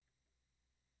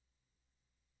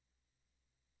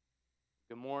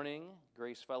Good morning,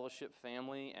 Grace Fellowship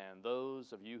family, and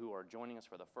those of you who are joining us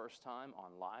for the first time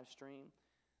on live stream,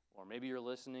 or maybe you're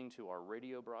listening to our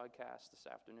radio broadcast this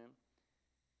afternoon.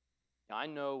 Now, I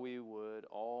know we would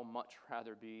all much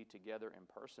rather be together in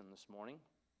person this morning,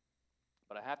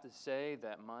 but I have to say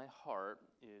that my heart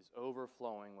is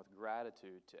overflowing with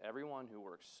gratitude to everyone who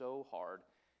works so hard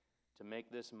to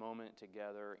make this moment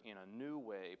together in a new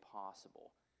way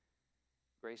possible.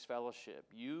 Grace Fellowship,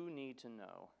 you need to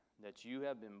know that you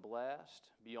have been blessed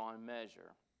beyond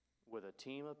measure with a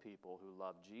team of people who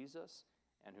love Jesus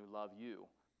and who love you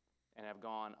and have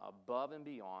gone above and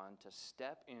beyond to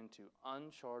step into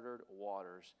uncharted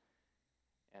waters,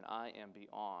 and I am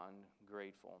beyond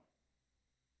grateful.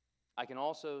 I can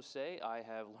also say I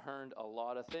have learned a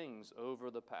lot of things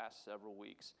over the past several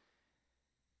weeks.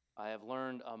 I have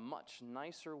learned a much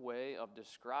nicer way of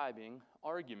describing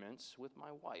arguments with my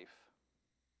wife.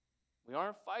 We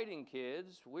aren't fighting,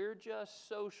 kids. We're just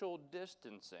social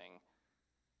distancing.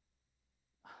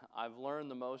 I've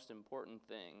learned the most important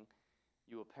thing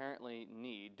you apparently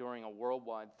need during a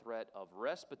worldwide threat of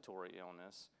respiratory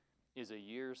illness is a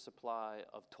year's supply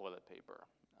of toilet paper.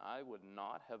 I would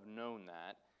not have known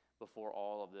that before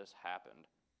all of this happened.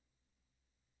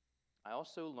 I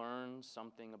also learned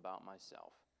something about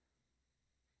myself.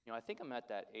 I think I'm at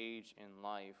that age in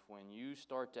life when you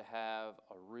start to have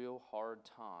a real hard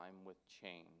time with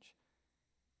change.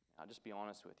 I'll just be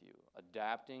honest with you.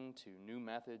 Adapting to new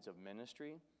methods of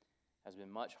ministry has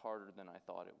been much harder than I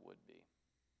thought it would be.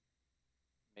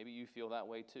 Maybe you feel that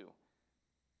way too.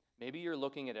 Maybe you're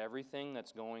looking at everything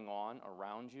that's going on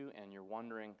around you and you're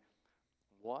wondering,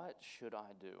 what should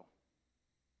I do?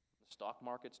 The stock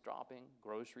market's dropping.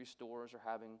 Grocery stores are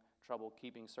having trouble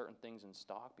keeping certain things in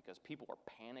stock because people are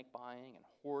panic buying and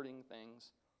hoarding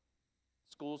things.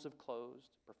 Schools have closed.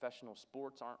 Professional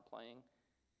sports aren't playing.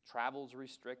 Travel's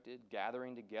restricted.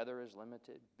 Gathering together is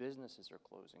limited. Businesses are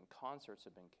closing. Concerts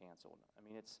have been canceled.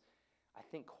 It's, I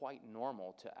think, quite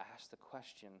normal to ask the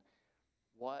question,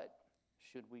 what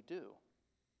should we do?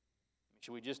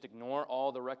 Should we just ignore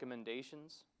all the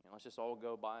recommendations? Let's just all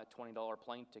go buy a $20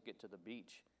 plane ticket to the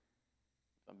beach.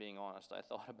 If I'm being honest, I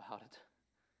thought about it.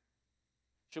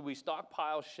 Should we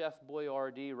stockpile Chef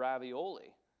Boyardee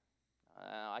ravioli?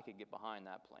 I could get behind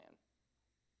that plan.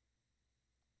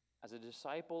 As a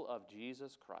disciple of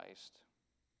Jesus Christ,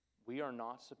 we are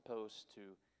not supposed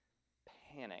to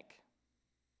panic.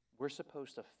 We're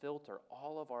supposed to filter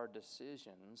all of our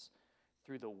decisions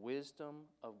through the wisdom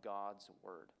of God's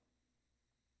Word.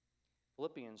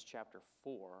 Philippians chapter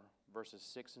 4, verses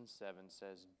 6 and 7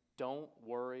 says, "Don't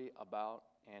worry about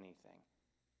anything.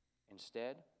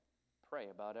 Instead, pray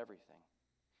about everything.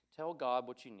 Tell God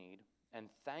what you need and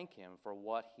thank Him for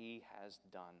what He has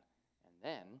done. And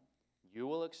then you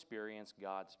will experience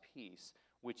God's peace,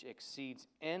 which exceeds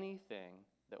anything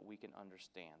that we can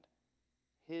understand.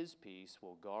 His peace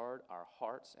will guard our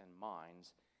hearts and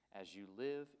minds as you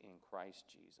live in Christ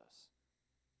Jesus."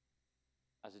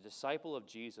 As a disciple of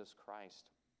Jesus Christ,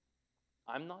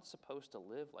 I'm not supposed to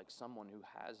live like someone who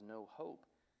has no hope.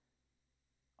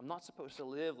 I'm not supposed to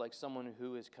live like someone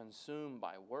who is consumed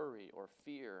by worry or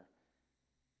fear.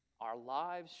 Our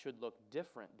lives should look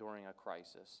different during a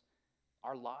crisis.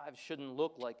 Our lives shouldn't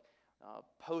look like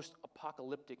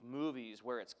post-apocalyptic movies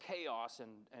where it's chaos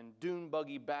and dune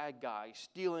buggy bad guys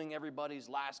stealing everybody's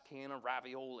last can of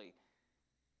ravioli.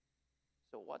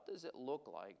 So what does it look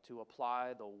like to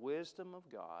apply the wisdom of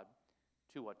God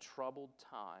to a troubled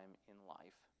time in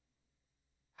life?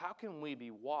 How can we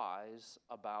be wise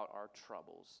about our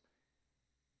troubles?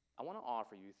 I want to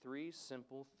offer you 3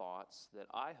 simple thoughts that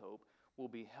I hope will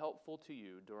be helpful to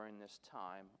you during this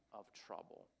time of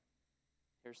trouble.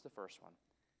 Here's the first one.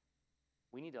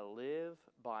 We need to live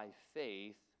by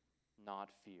faith,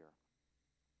 not fear.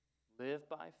 Live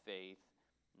by faith,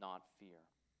 not fear.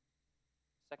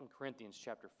 2 Corinthians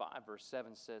chapter 5, verse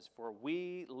 7 says, "For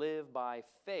we live by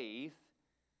faith,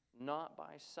 not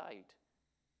by sight."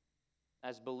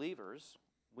 As believers,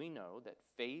 we know that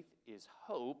faith is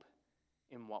hope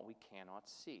in what we cannot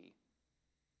see.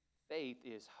 Faith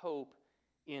is hope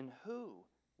in who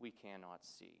we cannot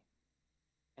see.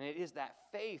 And it is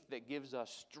that faith that gives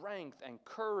us strength and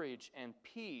courage and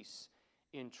peace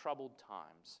in troubled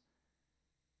times.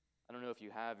 I don't know if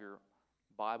you have your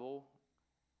Bible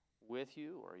with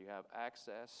you or you have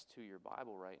access to your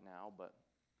Bible right now, but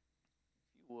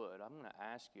if you would, I'm going to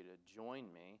ask you to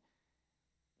join me in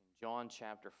John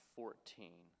chapter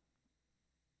 14.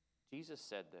 Jesus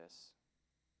said this.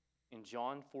 In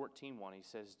John 14:1, he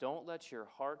says, "Don't let your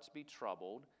hearts be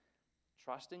troubled.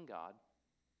 Trust in God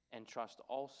and trust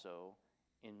also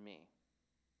in me."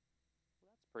 Well,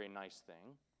 that's a pretty nice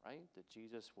thing, right? That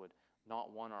Jesus would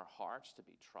not want our hearts to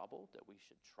be troubled, that we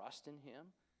should trust in him.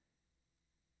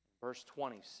 Verse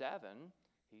 27,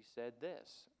 he said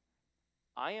this,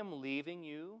 I am leaving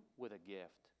you with a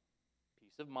gift,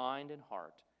 peace of mind and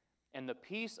heart. And the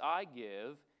peace I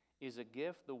give is a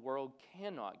gift the world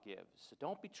cannot give. So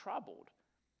don't be troubled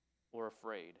or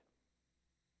afraid.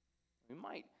 We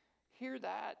might hear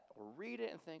that or read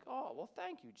it and think, oh, well,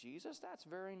 thank you, Jesus. That's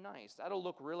very nice. That'll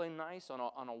look really nice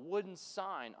on a wooden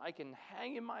sign I can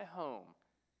hang in my home.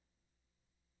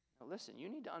 Now listen, you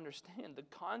need to understand the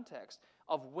context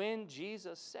of when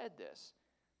Jesus said this.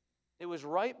 It was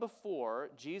right before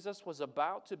Jesus was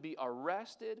about to be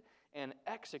arrested and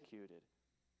executed.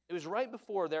 It was right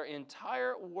before their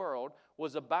entire world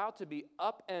was about to be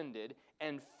upended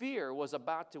and fear was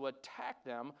about to attack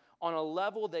them on a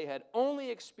level they had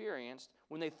only experienced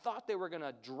when they thought they were going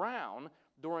to drown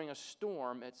during a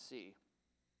storm at sea.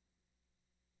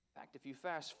 In fact, if you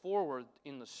fast forward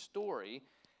in the story,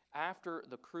 after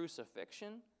the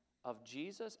crucifixion of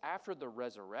Jesus, after the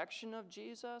resurrection of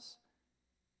Jesus,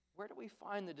 where do we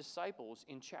find the disciples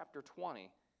in chapter 20? If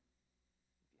you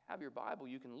have your Bible,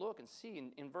 you can look and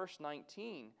see in verse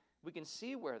 19, we can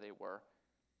see where they were.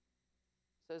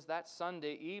 It says that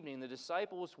Sunday evening, the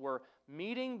disciples were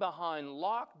meeting behind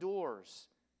locked doors.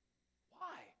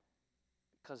 Why?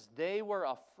 Because they were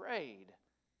afraid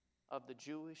of the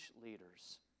Jewish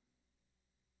leaders.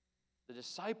 The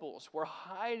disciples were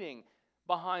hiding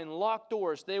behind locked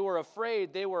doors. They were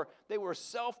afraid. They were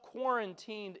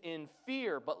self-quarantined in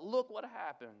fear. But look what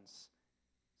happens.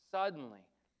 Suddenly,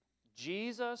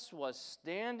 Jesus was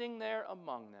standing there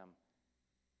among them.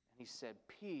 And he said,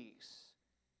 peace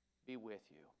be with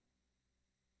you.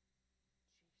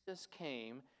 Jesus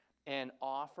came and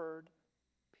offered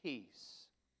peace.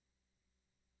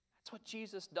 That's what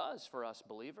Jesus does for us,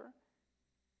 believer.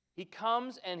 He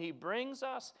comes and he brings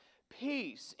us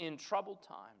peace in troubled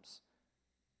times.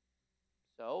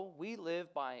 So we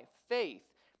live by faith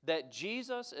that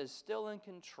Jesus is still in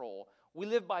control. We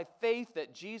live by faith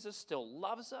that Jesus still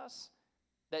loves us,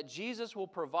 that Jesus will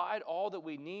provide all that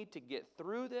we need to get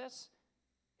through this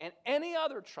and any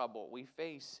other trouble we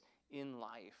face in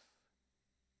life.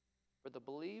 For the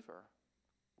believer,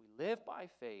 we live by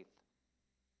faith,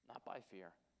 not by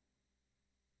fear.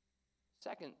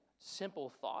 Second simple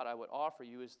thought I would offer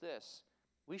you is this.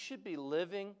 We should be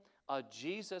living a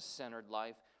Jesus-centered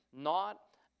life, not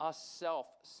a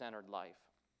self-centered life.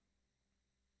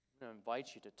 I'm going to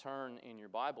invite you to turn in your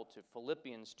Bible to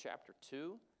Philippians chapter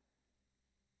 2.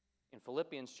 In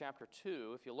Philippians chapter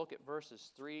 2, if you look at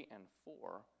verses 3 and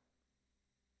 4,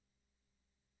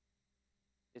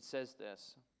 it says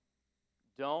this,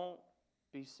 don't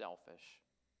be selfish.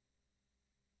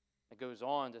 It goes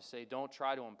on to say, don't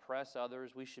try to impress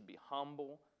others. We should be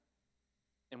humble,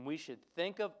 and we should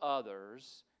think of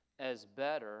others as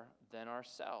better than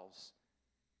ourselves.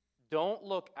 Don't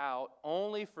look out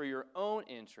only for your own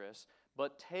interests,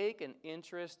 but take an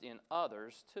interest in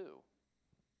others too.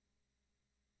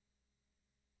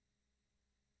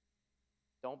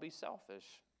 Don't be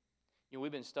selfish. You know,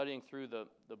 we've been studying through the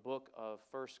book of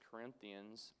 1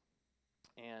 Corinthians,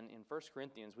 and in 1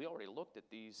 Corinthians, we already looked at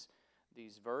these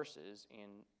verses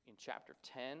in chapter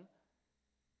 10,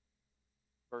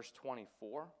 verse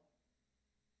 24.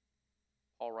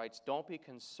 Paul writes, don't be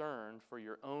concerned for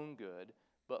your own good,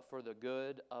 but for the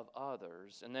good of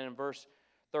others. And then in verse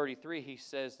 33, he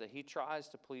says that he tries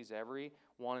to please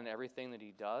everyone and everything that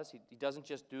he does. He doesn't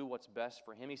just do what's best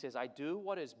for him. He says, I do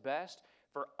what is best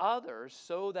for others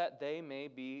so that they may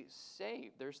be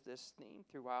saved. There's this theme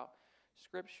throughout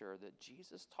Scripture that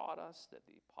Jesus taught us, that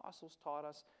the apostles taught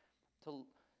us, to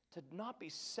not be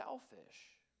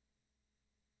selfish.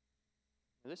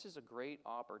 This is a great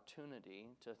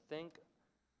opportunity to think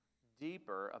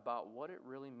deeper about what it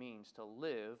really means to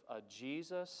live a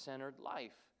Jesus-centered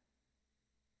life.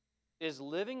 Is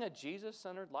living a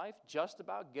Jesus-centered life just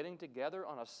about getting together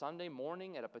on a Sunday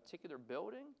morning at a particular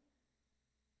building?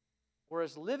 Or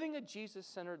is living a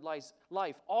Jesus-centered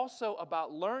life also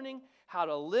about learning how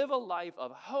to live a life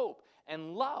of hope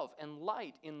and love and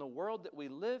light in the world that we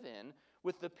live in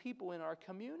with the people in our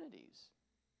communities?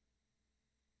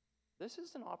 This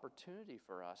is an opportunity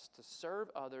for us to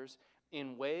serve others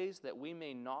in ways that we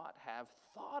may not have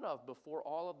thought of before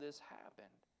all of this happened.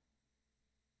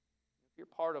 If you're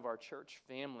part of our church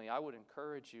family, I would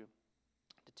encourage you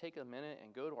to take a minute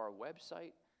and go to our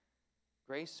website,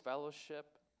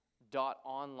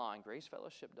 gracefellowship.online.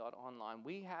 gracefellowship.online.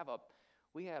 We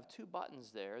have two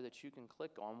buttons there that you can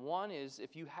click on. One is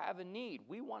if you have a need.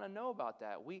 We want to know about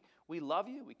that. We love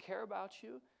you. We care about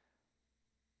you.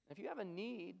 If you have a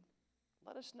need,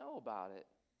 let us know about it.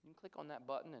 You can click on that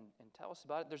button and tell us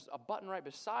about it. There's a button right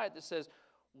beside it that says,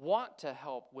 want to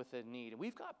help with a need. And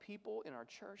we've got people in our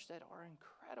church that are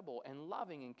incredible and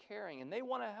loving and caring, and they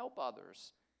want to help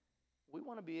others. We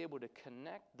want to be able to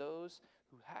connect those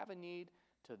who have a need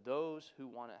to those who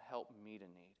want to help meet a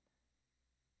need.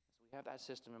 So we have that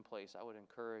system in place. I would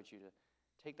encourage you to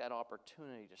take that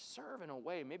opportunity to serve in a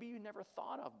way maybe you never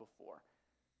thought of before.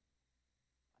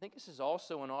 I think this is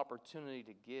also an opportunity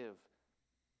to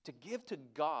give to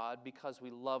God because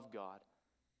we love God.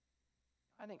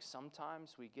 I think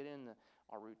sometimes we get in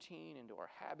our routine, into our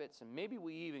habits, and maybe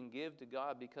we even give to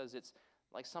God because it's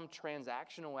like some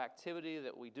transactional activity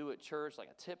that we do at church, like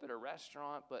a tip at a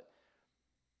restaurant, but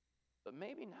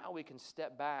maybe now we can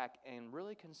step back and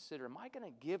really consider, am I going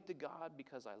to give to God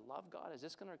because I love God? Is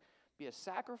this going to be a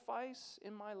sacrifice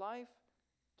in my life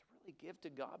to really give to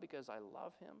God because I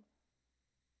love Him?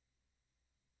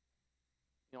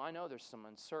 You know, I know there's some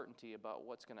uncertainty about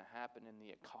what's going to happen in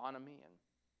the economy, and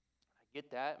I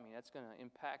get that. I mean, that's going to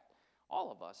impact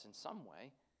all of us in some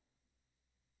way.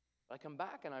 But I come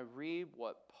back and I read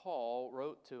what Paul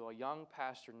wrote to a young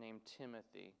pastor named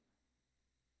Timothy.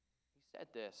 He said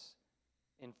this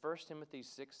in 1 Timothy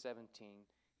 6:17.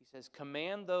 He says,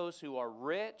 "Command those who are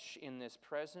rich in this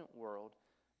present world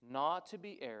not to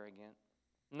be arrogant,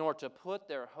 nor to put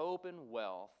their hope in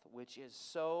wealth, which is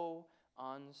so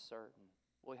uncertain."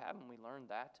 Boy, haven't we learned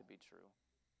that to be true?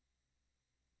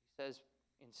 He says,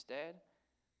 instead,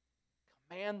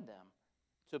 command them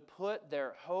to put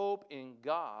their hope in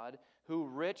God, who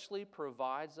richly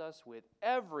provides us with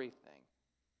everything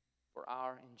for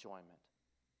our enjoyment.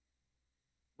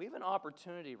 We have an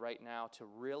opportunity right now to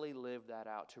really live that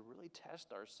out, to really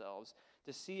test ourselves,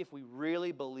 to see if we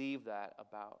really believe that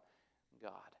about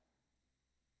God.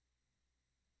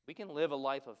 We can live a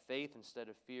life of faith instead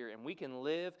of fear, and we can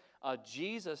live a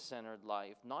Jesus-centered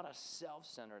life, not a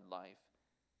self-centered life.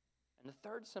 And the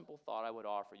third simple thought I would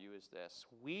offer you is this: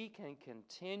 we can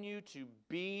continue to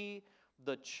be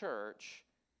the church,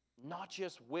 not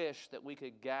just wish that we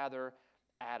could gather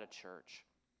at a church.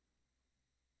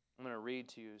 I'm going to read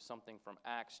to you something from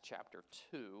Acts chapter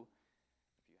 2.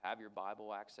 If you have your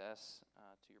Bible access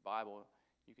to your Bible,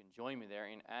 you can join me there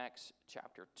in Acts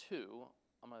chapter 2.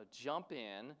 I'm going to jump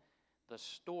in the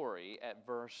story at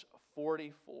verse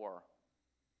 44.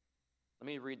 Let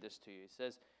me read this to you. It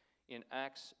says in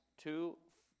Acts 2,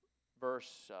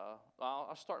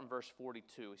 I'll start in verse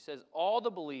 42. He says, all the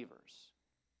believers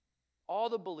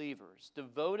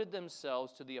devoted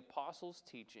themselves to the apostles'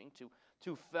 teaching,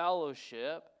 to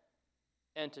fellowship,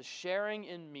 and to sharing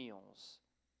in meals,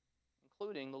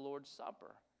 including the Lord's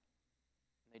Supper.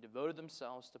 And they devoted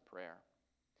themselves to prayer.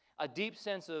 A deep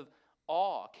sense of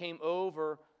awe came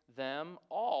over them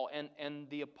all, and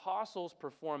the apostles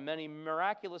performed many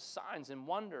miraculous signs and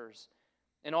wonders.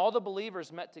 And all the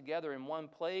believers met together in one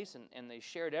place, and they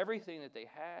shared everything that they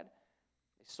had.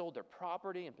 They sold their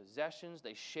property and possessions.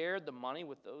 They shared the money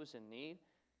with those in need.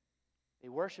 They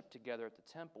worshiped together at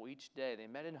the temple each day. They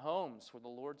met in homes for the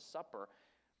Lord's Supper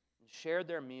and shared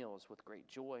their meals with great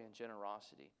joy and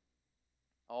generosity,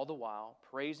 all the while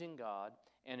praising God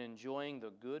and enjoying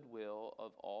the goodwill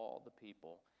of all the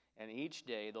people. And each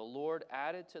day the Lord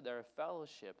added to their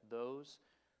fellowship those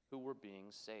who were being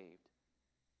saved.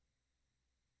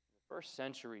 The first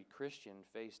century Christian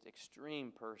faced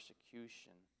extreme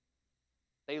persecution.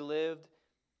 They lived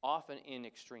often in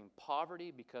extreme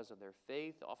poverty because of their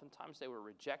faith. Oftentimes they were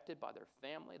rejected by their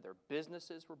family. Their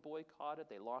businesses were boycotted.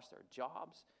 They lost their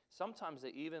jobs. Sometimes they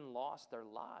even lost their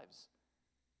lives.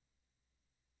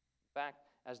 In fact,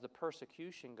 as the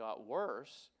persecution got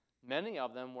worse, many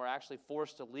of them were actually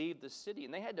forced to leave the city,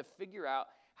 and they had to figure out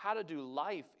how to do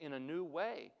life in a new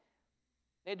way.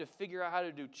 They had to figure out how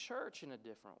to do church in a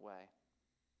different way.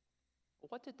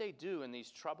 What did they do in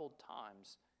these troubled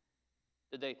times?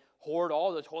 Did they hoard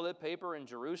all the toilet paper in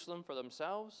Jerusalem for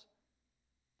themselves?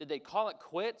 Did they call it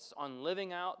quits on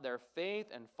living out their faith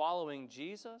and following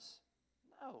Jesus?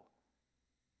 No.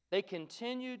 They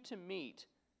continued to meet.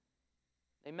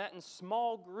 They met in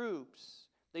small groups.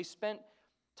 They spent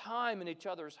time in each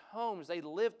other's homes. They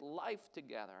lived life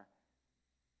together.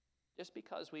 Just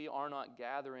because we are not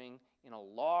gathering in a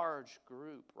large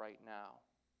group right now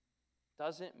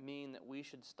doesn't mean that we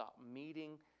should stop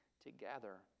meeting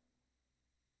together.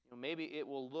 Maybe it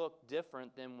will look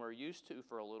different than we're used to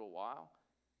for a little while,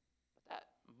 but that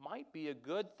might be a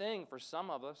good thing for some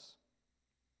of us.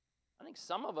 I think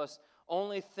some of us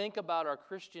only think about our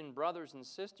Christian brothers and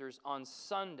sisters on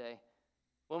Sunday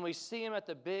when we see them at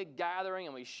the big gathering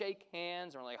and we shake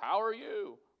hands and we're like, "How are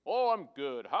you?" "Oh, I'm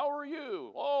good." "How are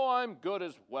you?" "Oh, I'm good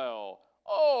as well."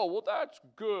 "Oh, well, that's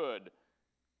good."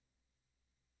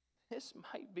 this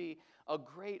might be a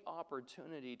great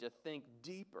opportunity to think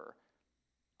deeper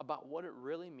about what it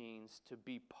really means to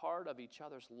be part of each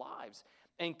other's lives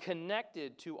and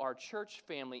connected to our church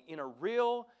family in a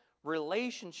real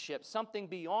relationship, something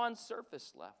beyond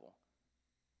surface level.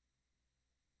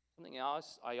 Something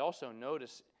else I also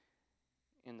notice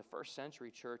in the first century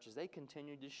church is they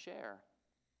continued to share.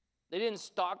 They didn't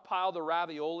stockpile the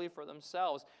ravioli for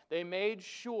themselves. They made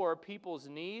sure people's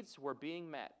needs were being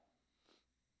met.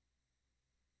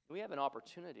 We have an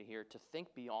opportunity here to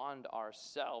think beyond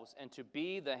ourselves and to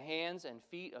be the hands and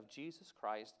feet of Jesus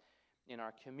Christ in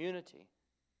our community.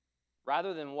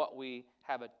 Rather than what we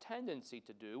have a tendency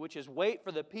to do, which is wait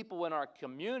for the people in our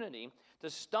community to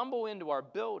stumble into our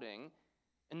building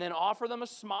and then offer them a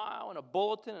smile and a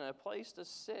bulletin and a place to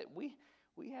sit. We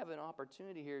have an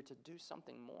opportunity here to do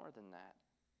something more than that.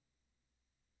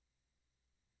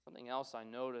 Something else I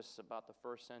noticed about the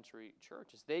first century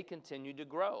church is they continued to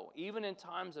grow, even in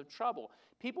times of trouble.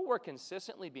 People were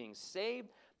consistently being saved,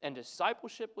 and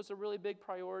discipleship was a really big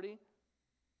priority.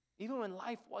 Even when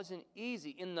life wasn't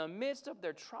easy, in the midst of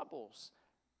their troubles,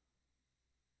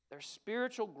 their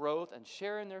spiritual growth and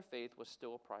sharing their faith was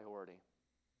still a priority.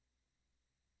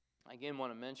 I again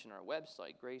want to mention our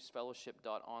website,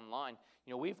 gracefellowship.online.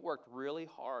 We've worked really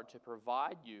hard to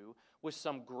provide you with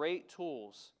some great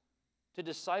tools to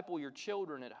disciple your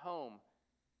children at home,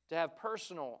 to have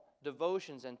personal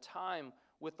devotions and time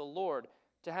with the Lord,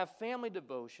 to have family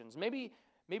devotions, maybe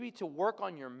to work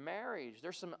on your marriage.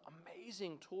 There's some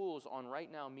amazing tools on Right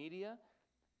Now Media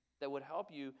that would help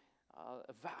you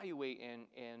evaluate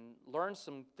and learn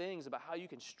some things about how you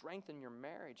can strengthen your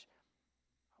marriage.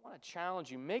 I want to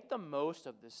challenge you, make the most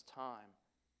of this time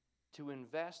to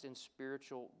invest in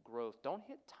spiritual growth. Don't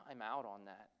hit time out on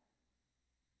that.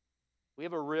 We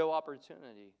have a real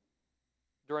opportunity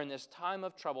during this time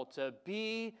of trouble to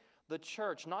be the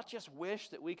church, not just wish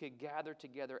that we could gather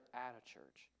together at a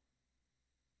church.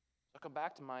 I'll come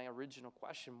back to my original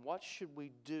question. What should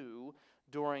we do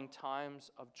during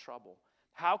times of trouble?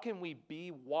 How can we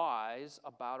be wise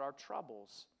about our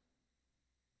troubles?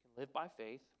 We can live by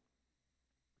faith.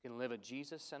 We can live a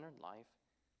Jesus-centered life.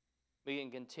 We can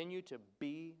continue to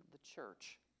be the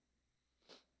church.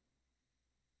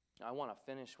 I want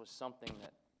to finish with something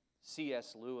that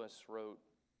C.S. Lewis wrote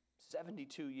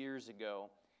 72 years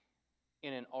ago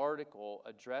in an article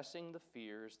addressing the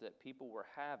fears that people were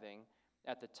having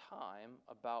at the time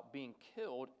about being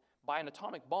killed by an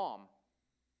atomic bomb.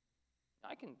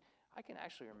 I can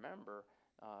actually remember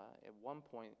at one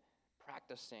point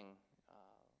practicing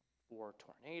for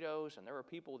tornadoes, and there were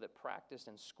people that practiced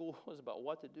in schools about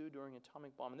what to do during an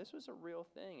atomic bomb, and this was a real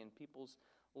thing in people's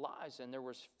lives, and there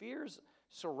was fears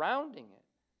surrounding it.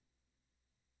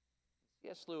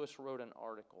 C.S. Lewis wrote an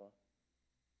article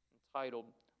entitled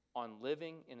On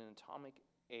Living in an Atomic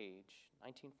Age,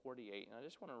 1948, and I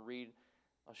just want to read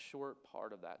a short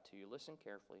part of that to you. Listen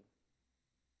carefully.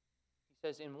 He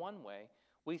says, in one way,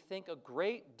 we think a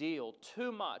great deal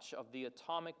too much of the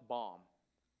atomic bomb.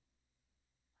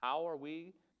 How are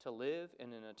we to live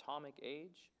in an atomic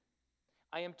age?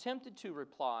 I am tempted to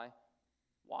reply,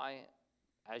 why,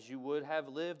 as you would have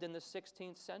lived in the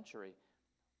 16th century,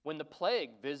 when the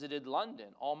plague visited London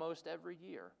almost every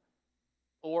year.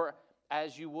 Or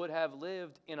as you would have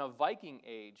lived in a Viking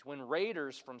age, when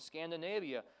raiders from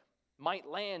Scandinavia might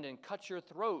land and cut your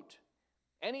throat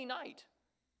any night.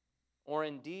 Or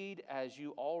indeed, as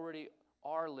you already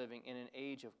are living in an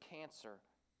age of cancer,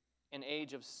 an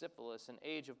age of syphilis, an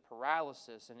age of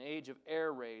paralysis, an age of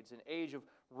air raids, an age of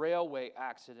railway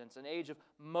accidents, an age of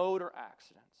motor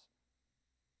accidents.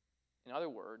 In other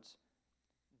words,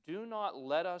 do not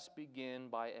let us begin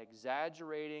by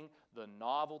exaggerating the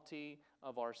novelty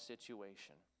of our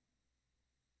situation.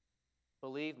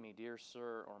 Believe me, dear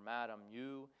sir or madam,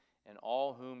 you and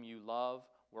all whom you love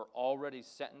were already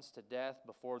sentenced to death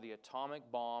before the atomic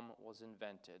bomb was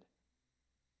invented.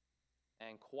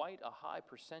 And quite a high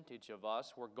percentage of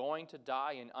us were going to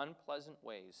die in unpleasant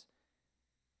ways.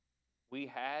 We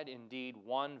had indeed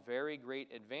one very great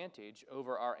advantage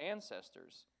over our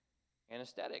ancestors,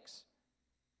 anesthetics,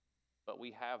 but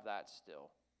we have that still.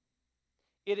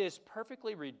 It is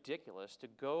perfectly ridiculous to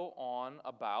go on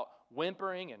about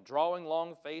whimpering and drawing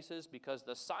long faces because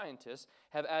the scientists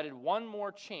have added one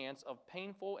more chance of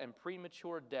painful and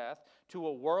premature death to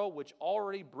a world which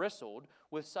already bristled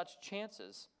with such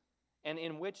chances, and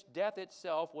in which death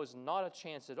itself was not a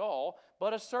chance at all,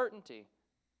 but a certainty.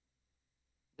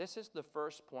 This is the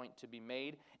first point to be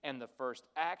made, and the first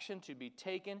action to be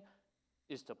taken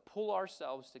is to pull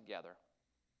ourselves together.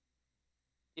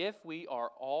 If we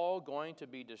are all going to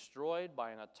be destroyed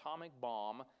by an atomic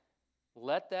bomb,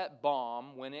 Let that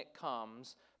bomb, when it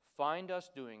comes, find us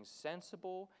doing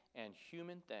sensible and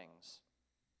human things.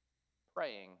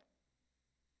 Praying,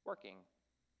 working,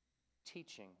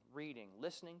 teaching, reading,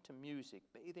 listening to music,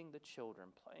 bathing the children,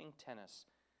 playing tennis.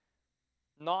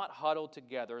 Not huddled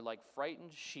together like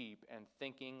frightened sheep and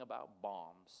thinking about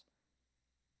bombs.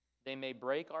 They may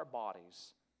break our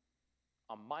bodies.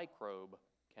 A microbe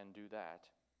can do that.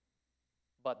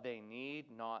 But they need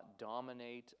not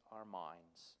dominate our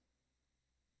minds.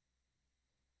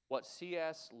 What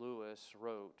C.S. Lewis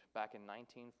wrote back in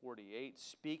 1948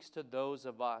 speaks to those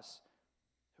of us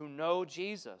who know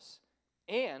Jesus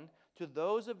and to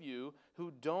those of you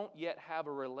who don't yet have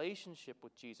a relationship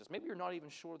with Jesus. Maybe you're not even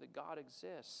sure that God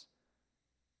exists.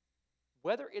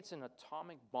 Whether it's an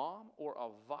atomic bomb or a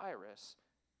virus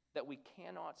that we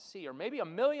cannot see, or maybe a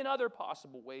million other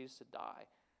possible ways to die,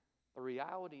 the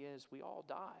reality is we all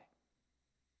die.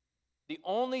 The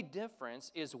only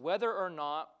difference is whether or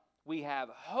not we have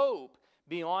hope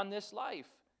beyond this life.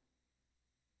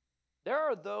 There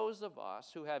are those of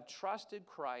us who have trusted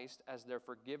Christ as their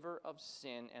forgiver of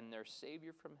sin and their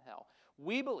Savior from hell.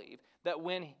 We believe that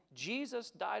when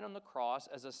Jesus died on the cross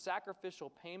as a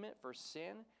sacrificial payment for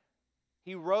sin,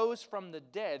 he rose from the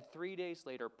dead 3 days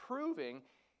later, proving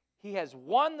he has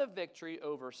won the victory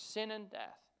over sin and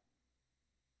death.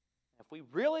 If we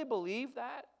really believe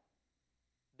that,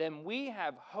 then we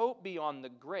have hope beyond the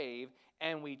grave,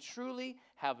 and we truly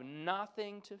have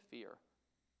nothing to fear.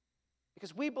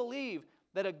 Because we believe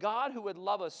that a God who would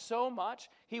love us so much,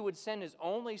 he would send his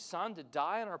only Son to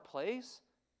die in our place.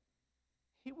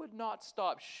 He would not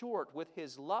stop short with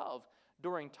his love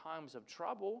during times of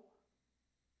trouble.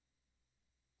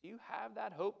 Do you have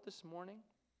that hope this morning?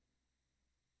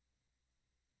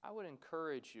 I would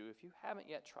encourage you, if you haven't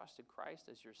yet trusted Christ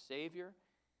as your Savior,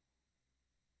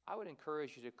 I would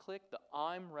encourage you to click the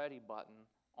I'm Ready button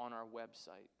on our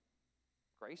website,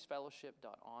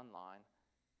 gracefellowship.online,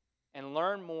 and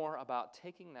learn more about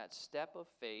taking that step of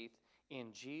faith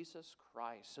in Jesus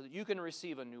Christ so that you can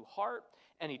receive a new heart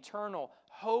and eternal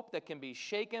hope that can be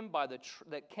shaken by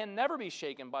that can never be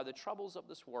shaken by the troubles of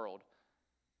this world.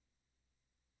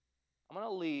 I'm going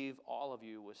to leave all of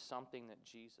you with something that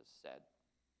Jesus said.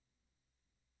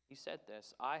 He said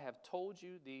this, I have told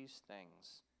you these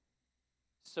things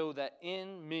so that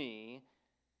in me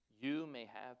you may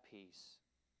have peace.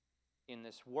 In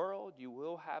this world you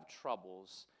will have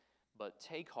troubles, but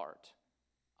take heart,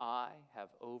 I have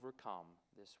overcome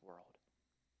this world.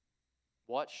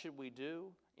 What should we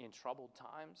do in troubled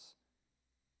times?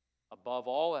 Above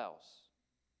all else,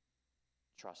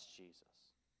 trust Jesus.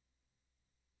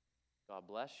 God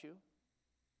bless you.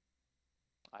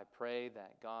 I pray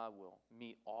that God will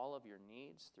meet all of your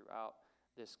needs throughout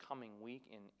this coming week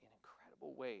in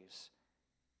incredible ways.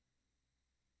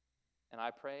 And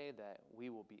I pray that we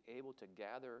will be able to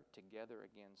gather together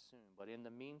again soon. But in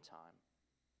the meantime,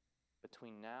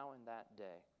 between now and that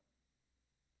day,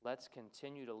 let's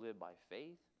continue to live by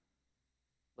faith.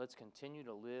 Let's continue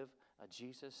to live a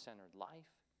Jesus-centered life.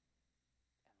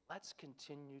 And let's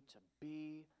continue to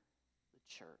be the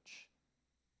church.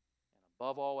 And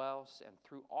above all else, and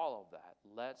through all of that,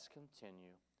 let's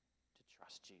continue to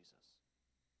trust Jesus.